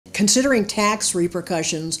considering tax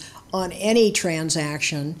repercussions on any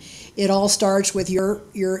transaction, it all starts with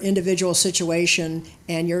your individual situation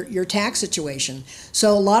and your tax situation.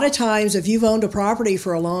 So a lot of times, if you've owned a property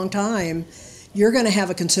for a long time, you're going to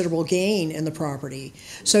have a considerable gain in the property.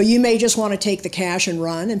 So you may just want to take the cash and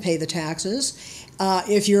run and pay the taxes.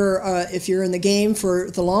 If you're in the game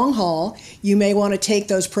for the long haul, you may want to take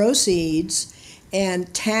those proceeds and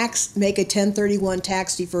make a 1031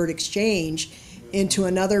 tax deferred exchange into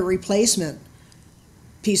another replacement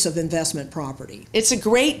piece of investment property. It's a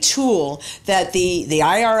great tool that the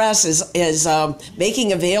IRS is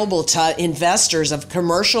making available to investors of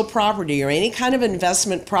commercial property or any kind of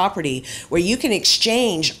investment property, where you can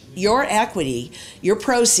exchange your equity, your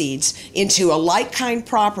proceeds, into a like-kind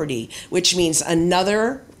property, which means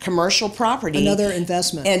another commercial property, another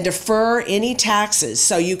investment, and defer any taxes.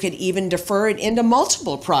 So you could even defer it into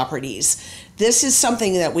multiple properties. This is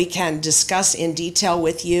something that we can discuss in detail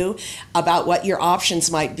with you about what your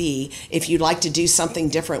options might be if you'd like to do something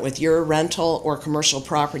different with your rental or commercial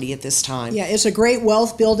property at this time. Yeah, it's a great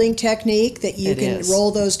wealth building technique that you can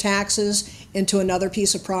roll those taxes into another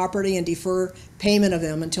piece of property and defer payment of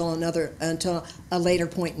them until a later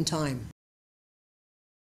point in time.